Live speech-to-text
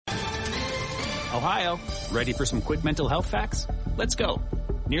Ohio, ready for some quick mental health facts? Let's go.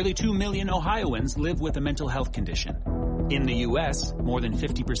 Nearly 2 million Ohioans live with a mental health condition. In the U.S., more than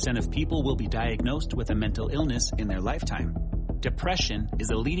 50% of people will be diagnosed with a mental illness in their lifetime. Depression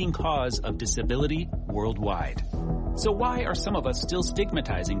is a leading cause of disability worldwide. So why are some of us still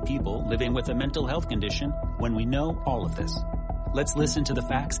stigmatizing people living with a mental health condition when we know all of this? Let's listen to the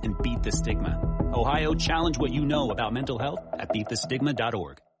facts and beat the stigma. Ohio, challenge what you know about mental health at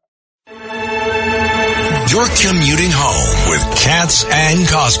beatthestigma.org. You're commuting home with Katz and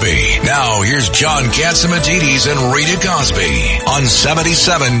Cosby. Now, here's John Catsimatidis and Rita Cosby on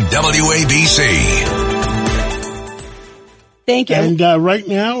 77 WABC. Thank you. And right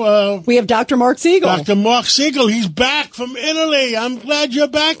now, we have Dr. Mark Siegel. Dr. Mark Siegel, he's back from Italy. I'm glad you're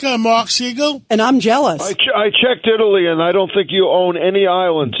back, Mark Siegel. And I'm jealous. I checked Italy, and I don't think you own any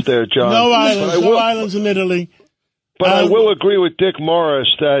islands there, John. No islands in Italy. But I will agree with Dick Morris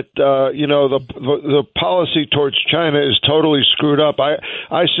that the policy towards China is totally screwed up.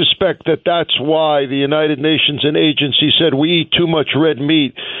 I suspect that's why the United Nations and agency said we eat too much red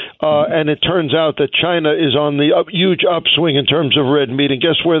meat, and it turns out that China is on the huge upswing in terms of red meat. And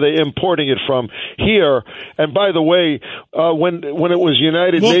guess where they're importing it from? Here. And by the way, when it was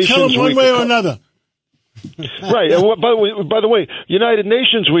United Nations We'll kill them one Week, way or another. Right. And by the way, United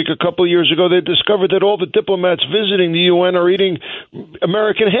Nations Week a couple of years ago, they discovered that all the diplomats visiting the UN are eating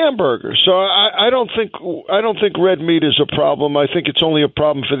American hamburgers. So I don't think red meat is a problem. I think it's only a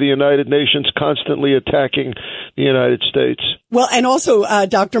problem for the United Nations constantly attacking the United States. Well, and also,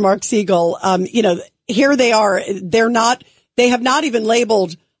 Dr. Mark Siegel, here they are. They have not even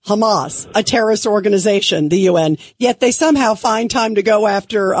labeled Hamas a terrorist organization, the UN, yet they somehow find time to go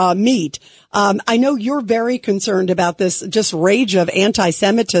after meat. I know you're very concerned about this just rage of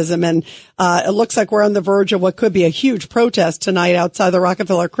anti-Semitism, and it looks like we're on the verge of what could be a huge protest tonight outside the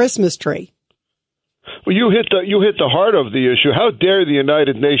Rockefeller Christmas tree. Well, you hit the heart of the issue. How dare the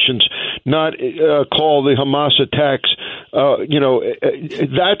United Nations not call the Hamas attacks?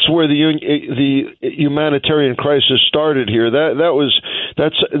 That's where the humanitarian crisis started here. I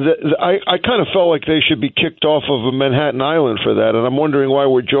kind of felt like they should be kicked off of a Manhattan Island for that, and I'm wondering why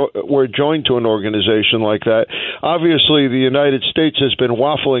we're joined to an organization like that. Obviously, the United States has been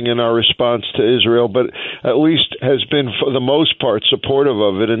waffling in our response to Israel, but at least has been, for the most part, supportive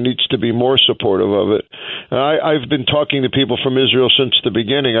of it and needs to be more supportive of it. I've been talking to people from Israel since the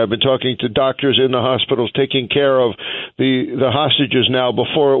beginning. I've been talking to doctors in the hospitals taking care of the hostages now.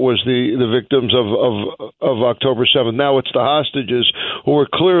 Before it was the victims of October 7th. Now it's the hostages who were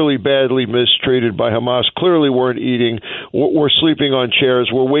clearly badly mistreated by Hamas, clearly weren't eating, were sleeping on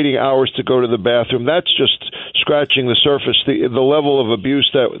chairs, were waiting hours to go to the bathroom. That's just scratching the surface. The level of abuse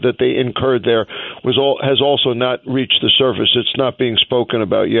that they incurred there has also not reached the surface. It's not being spoken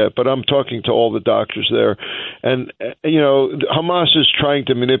about yet. But I'm talking to all the doctors there, and Hamas is trying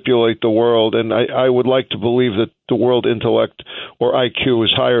to manipulate the world, and I would like to believe that the world intellect or IQ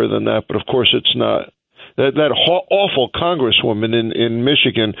is higher than that, but of course it's not. That awful congresswoman in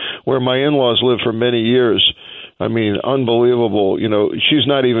Michigan, where my in-laws lived for many years, I mean, unbelievable. She's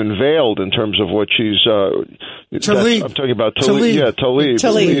not even veiled in terms of what she's. Tlaib. I'm talking about Tlaib. Yeah, Tlaib.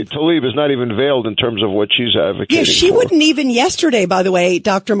 Tlaib is not even veiled in terms of what she's advocating. Yeah, she wouldn't even yesterday, by the way,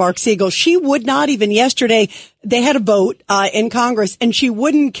 Dr. Mark Siegel, she would not even yesterday. They had a vote in Congress, and she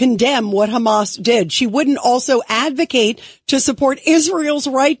wouldn't condemn what Hamas did. She wouldn't also advocate to support Israel's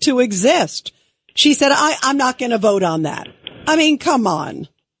right to exist. She said, I'm not going to vote on that. I mean, come on.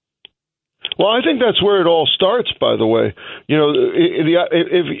 Well, I think that's where it all starts, by the way.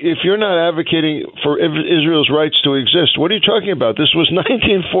 If you're not advocating for Israel's rights to exist, what are you talking about? This was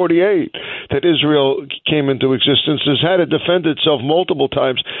 1948 that Israel came into existence, has had to defend itself multiple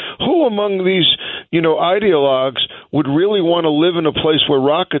times. Who among these, ideologues would really want to live in a place where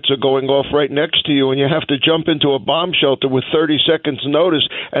rockets are going off right next to you and you have to jump into a bomb shelter with 30 seconds notice?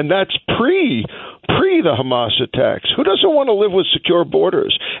 And that's pre the Hamas attacks. Who doesn't want to live with secure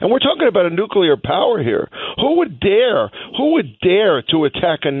borders? And we're talking about a nuclear power here. Who would dare to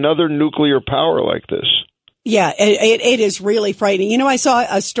attack another nuclear power like this? Yeah, it is really frightening. I saw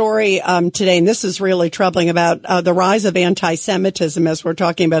a story today, and this is really troubling, about the rise of anti-Semitism as we're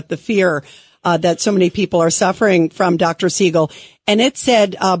talking about the fear that so many people are suffering from, Dr. Siegel. And it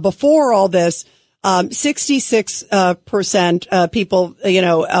said before all this, 66% people,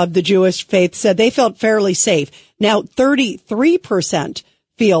 of the Jewish faith said they felt fairly safe. Now 33%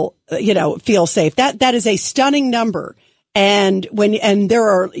 feel safe. That is a stunning number. And there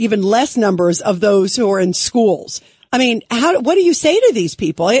are even less numbers of those who are in schools. I mean, what do you say to these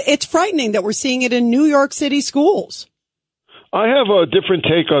people? It's frightening that we're seeing it in New York City schools. I have a different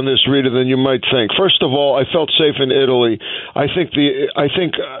take on this, Rita, than you might think. First of all, I felt safe in Italy. I think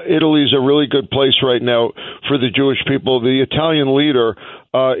Italy is a really good place right now for the Jewish people. The Italian leader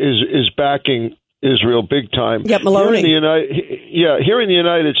is backing Israel big time. Yep, Maloney. Here in the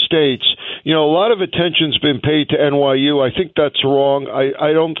United States, a lot of attention's been paid to NYU. I think that's wrong.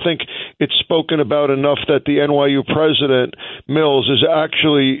 I don't think it's spoken about enough that the NYU president, Mills, is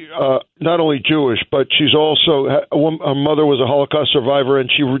actually not only Jewish, but she's also, her mother was a Holocaust survivor,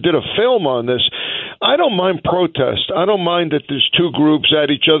 and she did a film on this. I don't mind protest. I don't mind that there's two groups at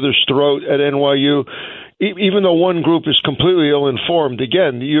each other's throat at NYU. Even though one group is completely ill-informed,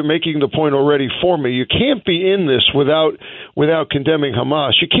 again, you're making the point already for me. You can't be in this without condemning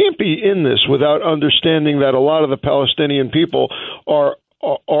Hamas. You can't be in this without understanding that a lot of the Palestinian people are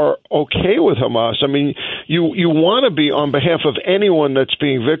okay with Hamas. I mean, you want to be on behalf of anyone that's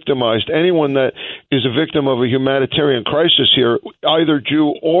being victimized, anyone that is a victim of a humanitarian crisis here, either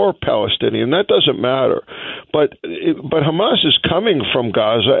Jew or Palestinian. That doesn't matter. But Hamas is coming from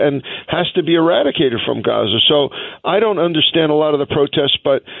Gaza and has to be eradicated from Gaza. So I don't understand a lot of the protests,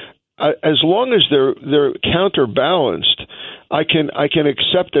 but as long as they're counterbalanced, I can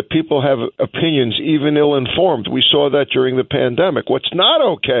accept that people have opinions, even ill-informed. We saw that during the pandemic. What's not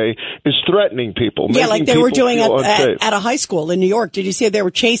okay is threatening people. Yeah, like they were doing at a high school in New York. Did you see they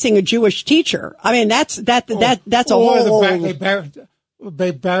were chasing a Jewish teacher? I mean, that's a whole.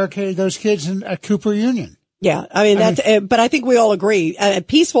 They barricaded those kids at Cooper Union. Yeah, I mean, but I think we all agree.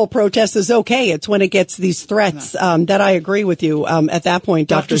 Peaceful protest is okay. It's when it gets these threats that I agree with you at that point,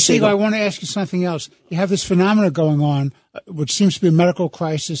 Dr. Siegel. I want to ask you something else. You have this phenomenon going on, which seems to be a medical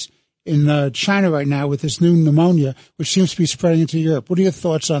crisis in China right now with this new pneumonia, which seems to be spreading into Europe. What are your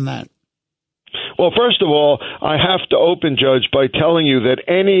thoughts on that? Well, first of all, I have to open, Judge, by telling you that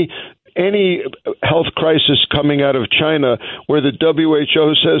any health crisis coming out of China where the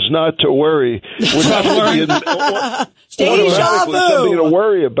WHO says not to worry would have to be automatically something to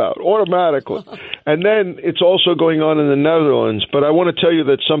worry about, automatically. And then it's also going on in the Netherlands. But I want to tell you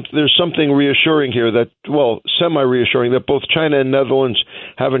that there's something reassuring here semi-reassuring that both China and Netherlands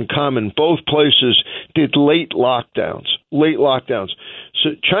have in common. Both places did late lockdowns. So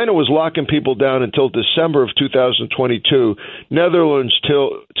China was locking people down until December of 2022, Netherlands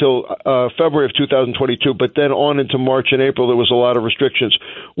till February of 2022, but then on into March and April there was a lot of restrictions.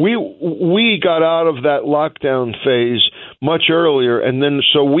 We got out of that lockdown phase much earlier, and then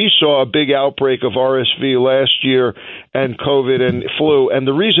so we saw a big outbreak of RSV last year and COVID and flu, and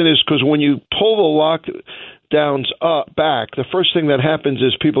the reason is because when you pull the lockdowns back, the first thing that happens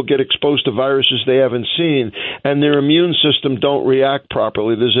is people get exposed to viruses they haven't seen, and their immune system don't react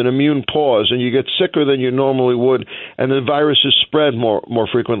properly. There's an immune pause, and you get sicker than you normally would, and the viruses spread more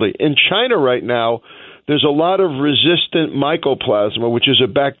frequently. In China right now, there's a lot of resistant mycoplasma, which is a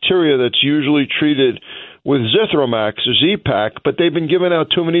bacteria that's usually treated with Zithromax or Z-Pack, but they've been giving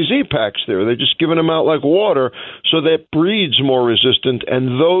out too many Z-Packs there. They're just giving them out like water, so that breeds more resistant,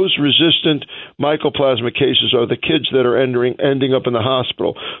 and those resistant mycoplasma cases are the kids that are ending up in the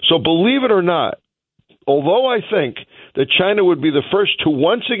hospital. So believe it or not, although I think that China would be the first to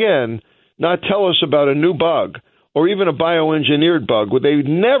once again not tell us about a new bug, or even a bioengineered bug, they would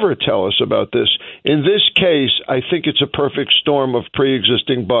never tell us about this. In this case, I think it's a perfect storm of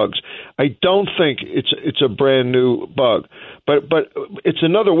pre-existing bugs. I don't think it's a brand new bug, but it's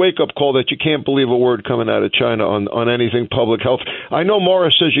another wake-up call that you can't believe a word coming out of China on anything public health. I know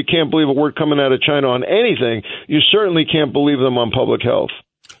Morris says you can't believe a word coming out of China on anything. You certainly can't believe them on public health.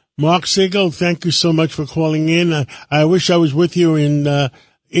 Mark Siegel, thank you so much for calling in. I wish I was with you in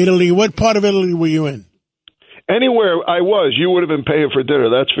Italy. What part of Italy were you in? Anywhere I was, you would have been paying for dinner.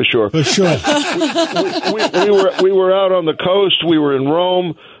 That's for sure. For sure. we were out on the coast. We were in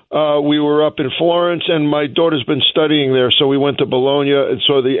Rome. We were up in Florence, and my daughter's been studying there. So we went to Bologna and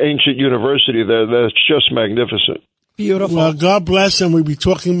saw the ancient university there. That's just magnificent. Beautiful. Well, God bless, and we'll be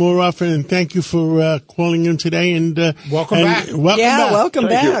talking more often. And thank you for calling in today. And welcome back. Welcome back. Welcome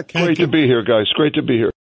back. Great to be here, guys. Great to be here.